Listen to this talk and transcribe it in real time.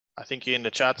I think you're in the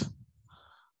chat.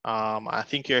 I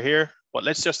think you're here, but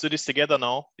let's just do this together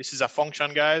now. This is a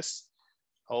function, guys.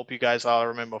 I hope you guys all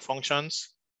remember functions.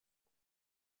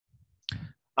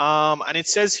 And it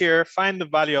says here, find the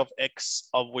value of x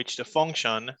of which the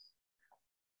function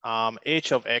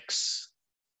h of x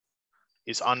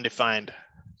is undefined.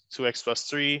 2x plus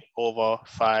 3 over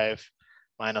 5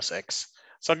 minus x.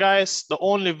 So guys, the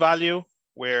only value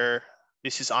where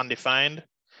this is undefined,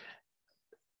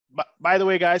 but by the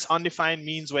way, guys, undefined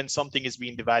means when something is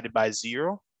being divided by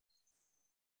 0.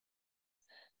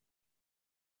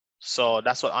 So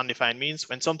that's what undefined means.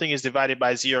 When something is divided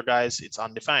by 0, guys, it's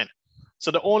undefined.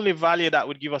 So the only value that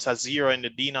would give us a 0 in the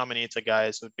denominator,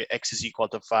 guys, would be x is equal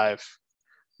to 5,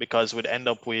 because we'd end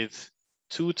up with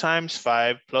 2 times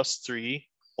 5 plus 3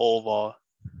 over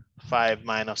 5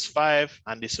 minus 5,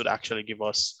 and this would actually give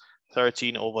us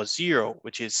 13 over 0,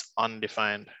 which is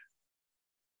undefined.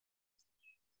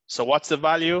 So what's the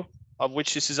value of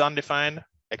which this is undefined?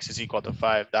 X is equal to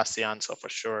 5. That's the answer for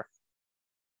sure.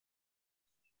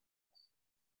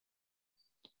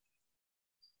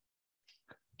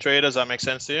 Trey, does that make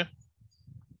sense to you?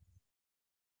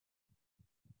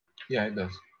 Yeah, it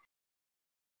does.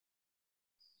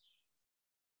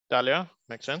 Dalia,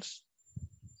 make sense?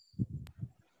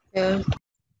 Yeah.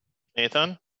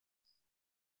 Nathan?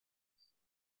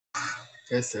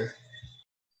 Yes, sir.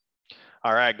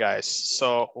 All right, guys.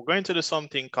 So we're going to do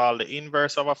something called the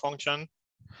inverse of a function.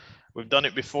 We've done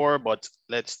it before, but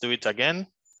let's do it again.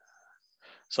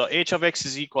 So h of x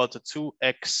is equal to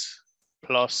 2x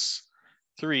plus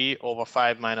 3 over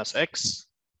 5 minus x.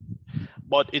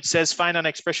 But it says find an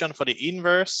expression for the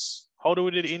inverse. How do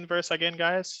we do the inverse again,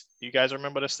 guys? Do you guys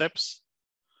remember the steps?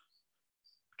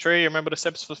 Trey, you remember the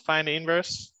steps to find the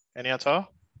inverse? Any at all?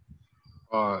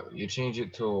 You change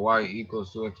it to y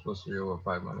equals 2x plus 3 over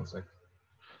 5 minus x.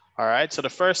 All right, so the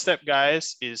first step,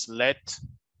 guys, is let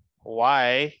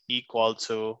y equal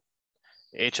to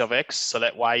h of x. So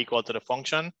let y equal to the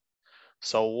function.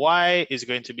 So y is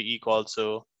going to be equal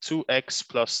to 2x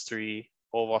plus 3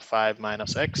 over 5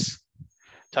 minus x.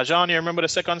 Tajan, you remember the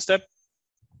second step?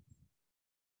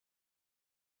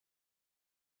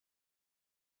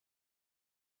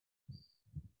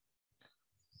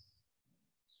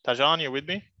 Tajan, you with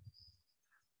me?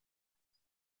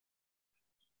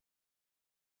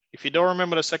 If you don't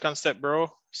remember the second step,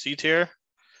 bro, see it here.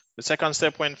 The second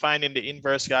step when finding the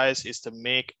inverse, guys, is to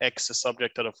make x the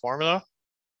subject of the formula.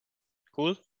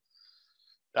 Cool.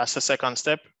 That's the second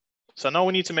step. So now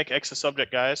we need to make x the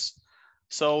subject, guys.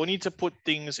 So we need to put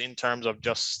things in terms of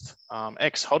just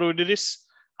x. How do we do this?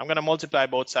 I'm going to multiply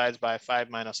both sides by 5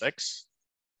 minus x,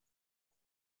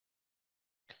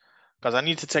 because I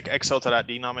need to take x out of that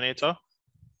denominator.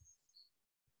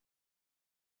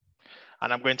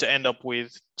 And I'm going to end up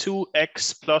with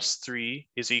 2x plus 3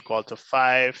 is equal to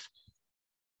 5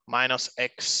 minus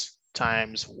x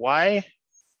times y.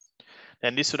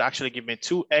 Then this would actually give me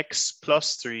 2x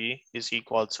plus 3 is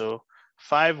equal to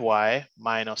 5y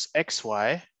minus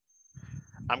xy.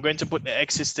 I'm going to put the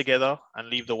x's together and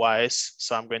leave the y's.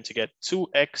 So I'm going to get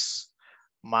 2x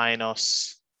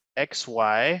minus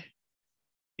xy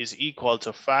is equal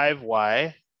to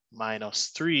 5y minus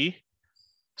 3.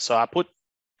 So I put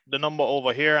the number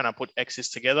over here and I put x's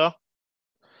together.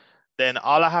 Then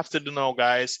all I have to do now,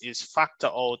 guys, is factor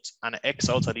out an x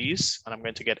out of these. And I'm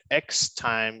going to get x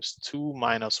times 2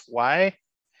 minus y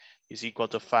is equal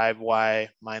to 5y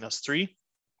minus 3.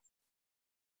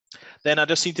 Then I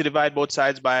just need to divide both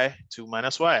sides by 2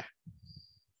 minus y.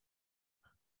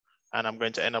 And I'm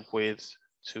going to end up with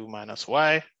 2 minus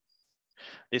y.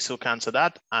 This will cancel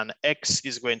that. And x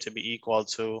is going to be equal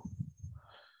to,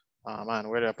 oh man,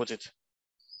 where did I put it?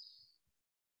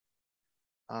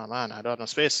 Oh man, I don't have no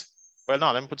space. Well,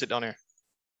 no, let me put it down here.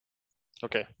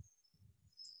 Okay.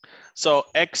 So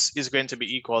x is going to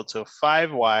be equal to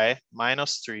 5y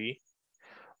minus 3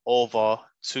 over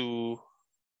 2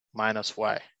 minus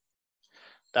y.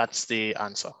 That's the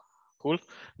answer. Cool.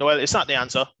 No, well, it's not the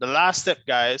answer. The last step,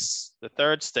 guys, the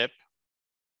third step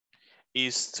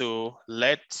is to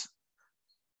let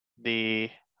the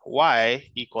y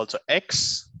equal to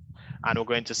x. And we're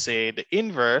going to say the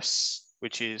inverse,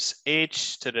 which is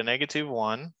h to the negative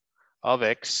 1 of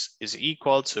x is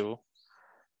equal to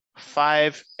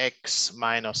 5x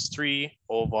minus 3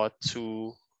 over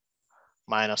 2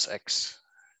 minus x.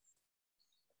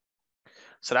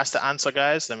 So that's the answer,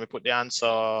 guys. Let me put the answer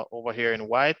over here in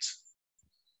white.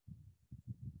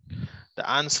 The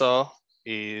answer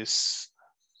is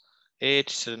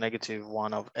h to the negative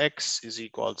 1 of x is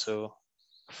equal to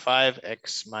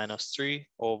 5x minus 3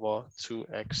 over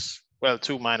 2x, well,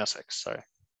 2 minus x, sorry.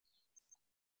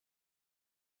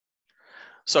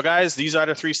 So guys, these are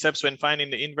the 3 steps when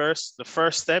finding the inverse. The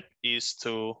first step is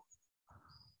to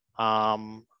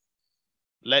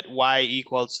let y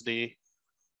equal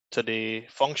to the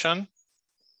function.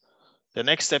 The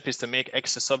next step is to make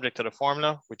x the subject of the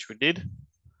formula, which we did.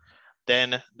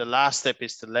 Then the last step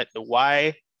is to let the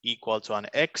y equal to an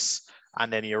x,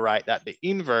 and then you write that the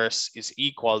inverse is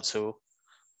equal to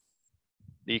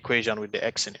the equation with the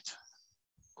x in it.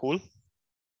 Cool?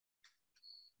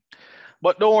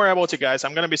 But don't worry about it, guys.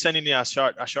 I'm gonna be sending you a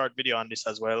short video on this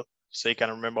as well, so you can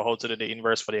remember how to do the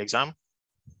inverse for the exam.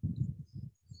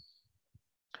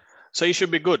 So you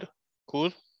should be good.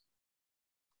 Cool.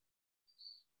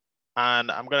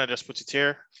 And I'm gonna just put it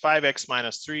here, 5x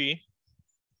minus 3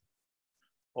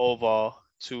 over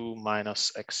 2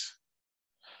 minus x.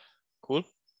 Cool.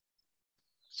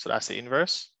 So that's the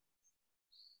inverse.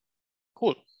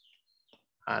 Cool.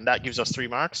 And that gives us 3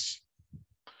 marks.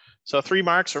 So 3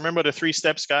 marks, remember the 3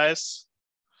 steps, guys.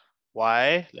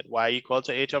 Y, let y equal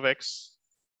to h of x.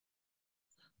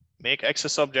 Make x a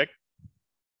subject.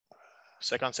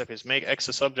 Second step is make x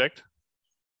a subject.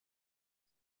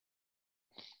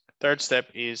 Third step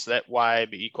is let y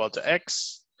be equal to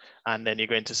x. And then you're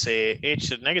going to say h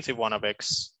to the negative 1 of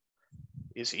x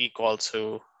is equal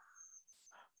to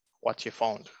what you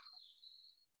found.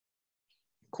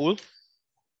 Cool.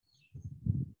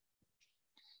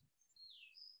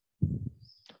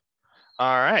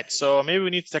 All right, so maybe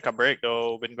we need to take a break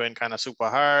though. We've been going kind of super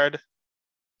hard.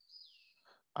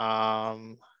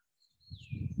 We've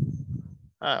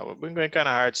been going kind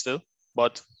of hard still,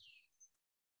 but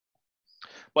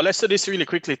let's do this really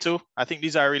quickly too. I think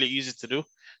these are really easy to do.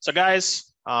 So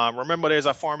guys, remember there's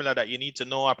a formula that you need to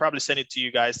know. I'll probably send it to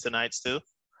you guys tonight still.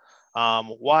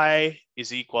 Y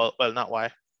is equal, well, not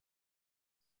Y.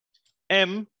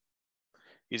 M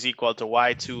is equal to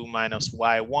y2 minus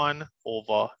y1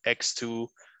 over x2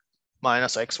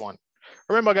 minus x1.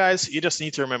 Remember guys, you just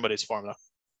need to remember this formula.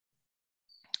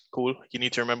 Cool, you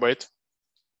need to remember it.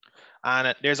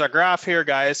 And there's a graph here,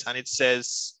 guys, and it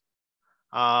says,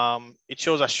 it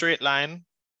shows a straight line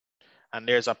and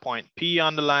there's a point P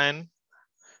on the line.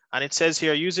 And it says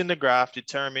here, using the graph,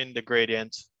 determine the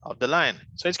gradient of the line.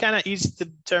 So it's kind of easy to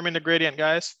determine the gradient,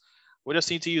 guys. We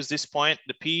just need to use this point,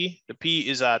 the P. The P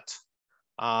is at,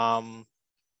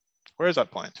 where is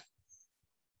that point?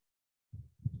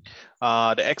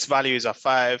 The X value is a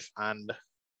 5 and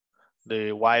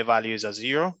the Y value is a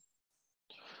 0.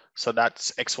 So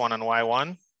that's X1 and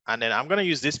Y1. And then I'm gonna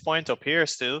use this point up here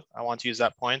still. I want to use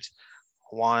that point.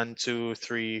 1, 2,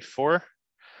 3, 4.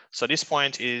 So this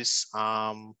point is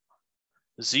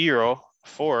 0,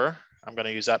 4. I'm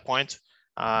gonna use that point.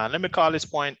 Let me call this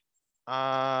point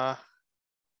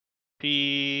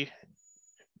P,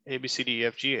 A, B, C, D, E,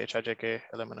 F, G, H, I, J, K,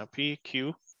 L, M, N, O, P,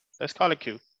 Q. Let's call it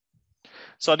Q.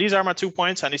 So these are my 2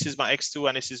 points, and this is my X2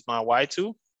 and this is my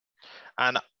Y2.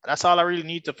 And that's all I really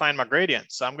need to find my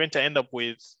gradient. So I'm going to end up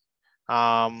with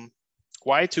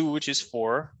Y2, which is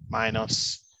 4,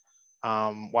 minus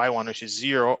Y1, which is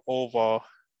 0, over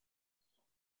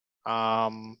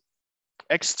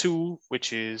X2,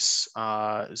 which is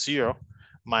 0,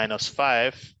 minus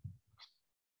 5.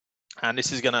 And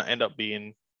this is gonna end up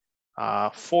being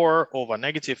 4 over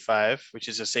negative 5, which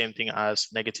is the same thing as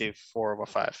negative 4 over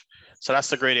 5. So that's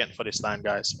the gradient for this line,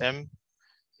 guys. M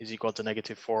is equal to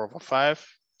negative 4 over 5.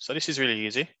 So this is really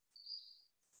easy.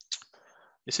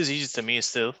 This is easy to me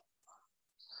still.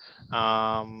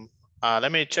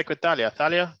 Let me check with Talia.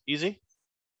 Talia, easy?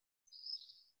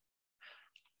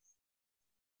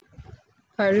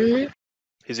 Pardon me?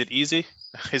 Is it easy?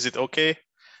 Is it okay?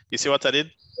 You see what I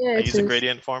did? Yeah, I it used the is.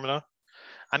 gradient formula.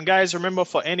 And guys, remember,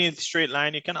 for any straight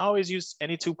line, you can always use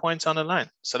any 2 points on the line.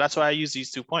 So that's why I use these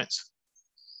 2 points.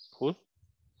 Cool.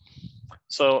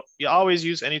 So you always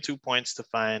use any 2 points to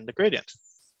find the gradient.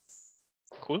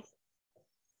 Cool.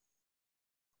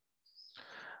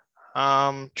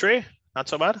 Trey, not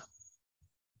so bad.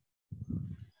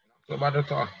 So bad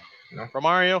at all. No.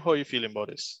 Romario, how are you feeling about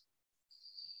this?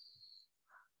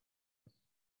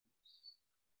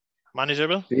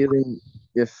 Manageable? Feeling,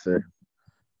 yes, sir.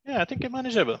 Yeah, I think it's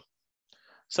manageable.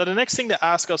 So the next thing they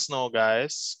ask us now,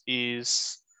 guys,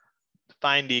 is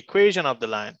find the equation of the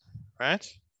line, right?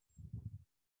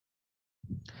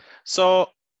 So,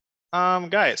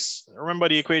 guys, remember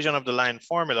the equation of the line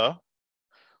formula.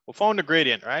 We found the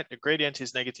gradient, right? The gradient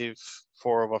is negative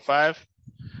 4 over 5.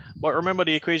 But remember,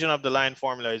 the equation of the line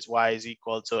formula is y is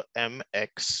equal to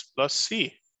mx plus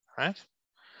c, right?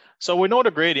 So we know the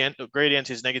gradient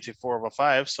is negative 4 over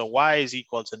 5. So y is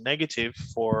equal to negative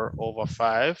 4 over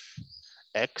 5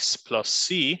 x plus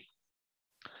c.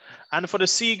 And for the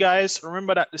c, guys,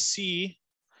 remember that the c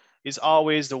is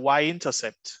always the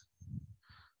y-intercept.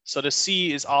 So the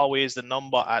c is always the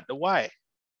number at the y,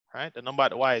 right? The number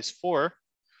at the y is 4,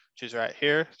 which is right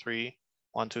here, 3,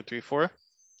 1, 2, 3, 4.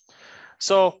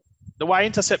 So the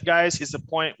y-intercept, guys, is the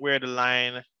point where the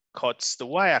line cuts the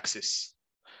y-axis.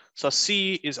 So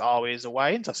c is always the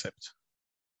y-intercept.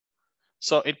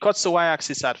 So it cuts the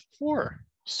y-axis at 4.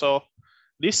 So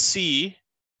this c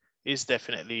is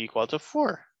definitely equal to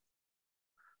 4.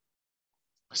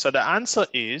 So the answer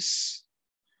is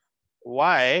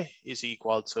y is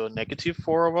equal to negative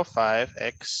 4 over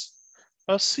 5x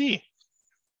plus c.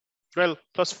 Well,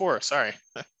 plus 4, sorry.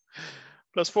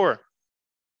 Plus 4.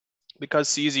 Because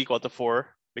c is equal to 4,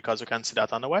 because we can see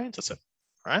that on the y-intercept,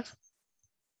 right?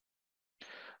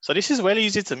 So this is well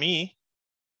easy to me.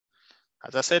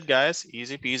 As I said, guys,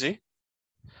 easy peasy.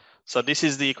 So this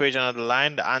is the equation of the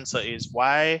line. The answer is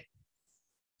y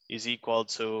is equal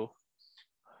to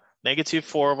negative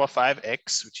 4 over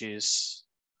 5x, which is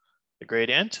the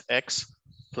gradient, x,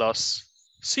 plus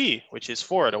c, which is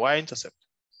 4, the y-intercept.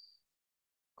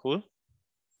 Cool.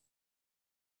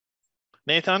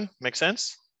 Nathan, make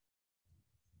sense?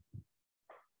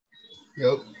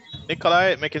 Yep.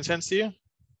 Nikolai, making sense to you?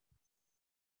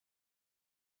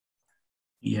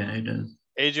 Yeah, it does.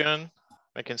 Adrian,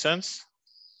 making sense?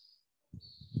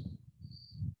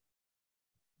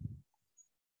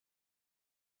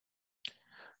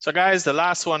 So guys, the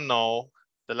last one now,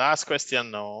 the last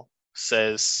question now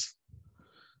says,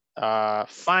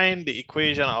 find the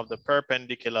equation of the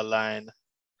perpendicular line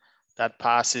that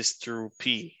passes through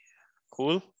P.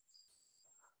 Cool?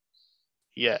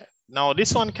 Yeah. Now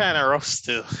this one kind of rough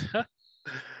still.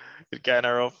 It kind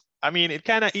of rough. I mean, it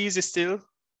kind of easy still,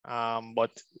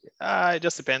 but it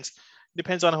just depends.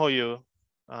 Depends on how you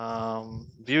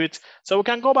view it. So we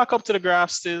can go back up to the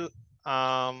graph still.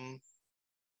 I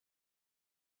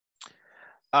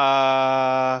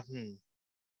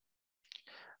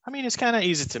mean, it's kind of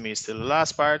easy to me still. The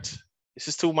last part, this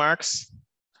is 2 marks.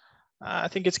 I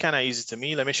think it's kind of easy to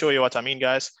me. Let me show you what I mean,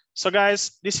 guys. So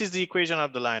guys, this is the equation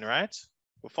of the line, right?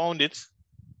 We found it.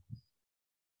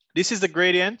 This is the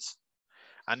gradient,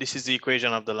 and this is the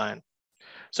equation of the line.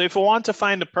 So if we want to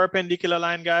find the perpendicular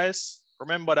line, guys,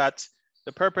 remember that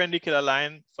the perpendicular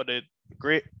line for the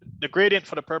gradient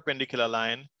for the perpendicular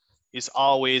line is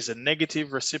always a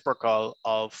negative reciprocal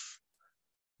of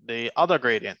the other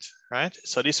gradient, right?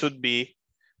 So this would be,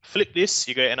 flip this,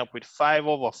 you're gonna end up with 5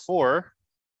 over 4.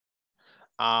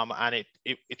 And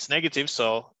it's negative,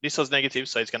 so this was negative,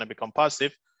 so it's gonna become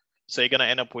positive. So you're gonna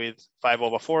end up with 5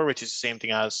 over 4, which is the same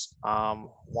thing as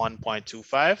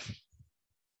 1.25.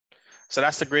 So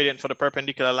that's the gradient for the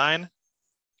perpendicular line.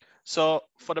 So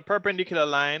for the perpendicular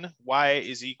line, y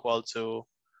is equal to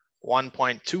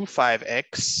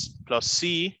 1.25x plus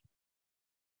c.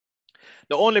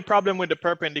 The only problem with the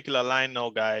perpendicular line now,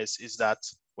 guys, is that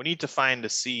we need to find the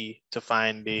c to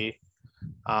find the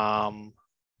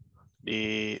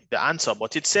answer.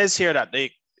 But it says here that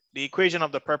the equation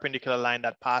of the perpendicular line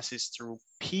that passes through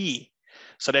P.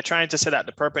 So they're trying to say that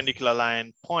the perpendicular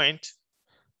line point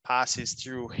passes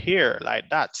through here like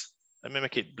that. Let me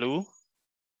make it blue.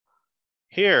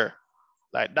 Here,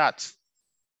 like that.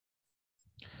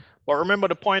 But remember,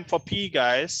 the point for P,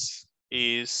 guys,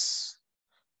 is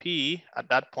P at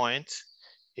that point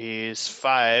is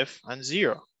 5 and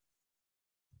 0.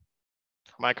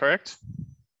 Am I correct?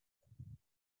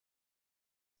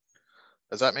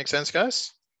 Does that make sense,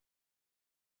 guys?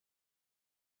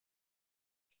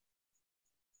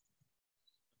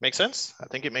 Make sense? I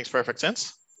think it makes perfect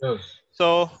sense. Yes.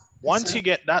 So once you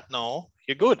get that now,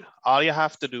 you're good. All you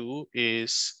have to do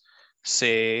is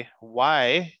say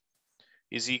y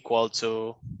is equal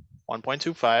to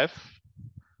 1.25.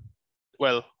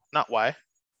 Well, not y,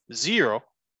 0.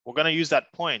 We're gonna use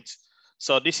that point.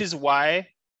 So this is y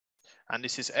and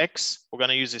this is x. We're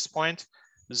gonna use this point.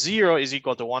 0 is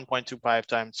equal to 1.25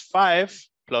 times 5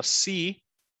 plus c.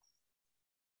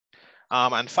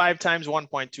 And 5 times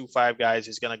 1.25, guys,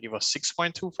 is gonna give us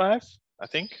 6.25, I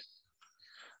think.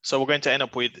 So we're going to end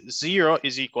up with 0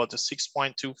 is equal to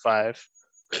 6.25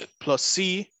 plus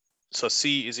c. So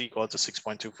c is equal to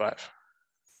 6.25.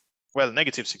 Well,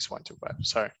 negative 6.25,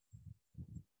 sorry.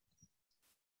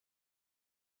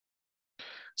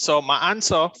 So my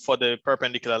answer for the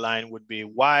perpendicular line would be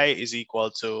y is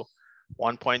equal to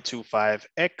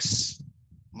 1.25x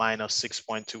minus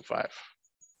 6.25.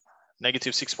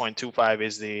 Negative 6.25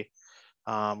 is the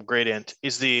gradient,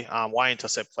 is the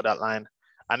y-intercept for that line.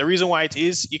 And the reason why it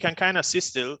is, you can kind of see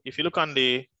still, if you look on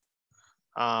the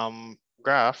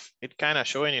graph, it kind of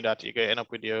showing you that you're gonna end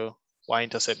up with your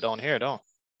y-intercept down here, though.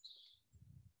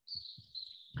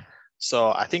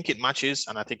 So I think it matches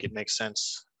and I think it makes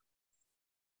sense.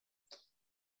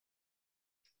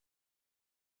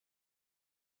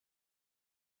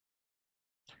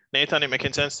 Nathan, it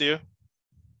making sense to you?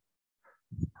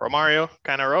 Romario,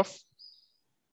 kind of rough?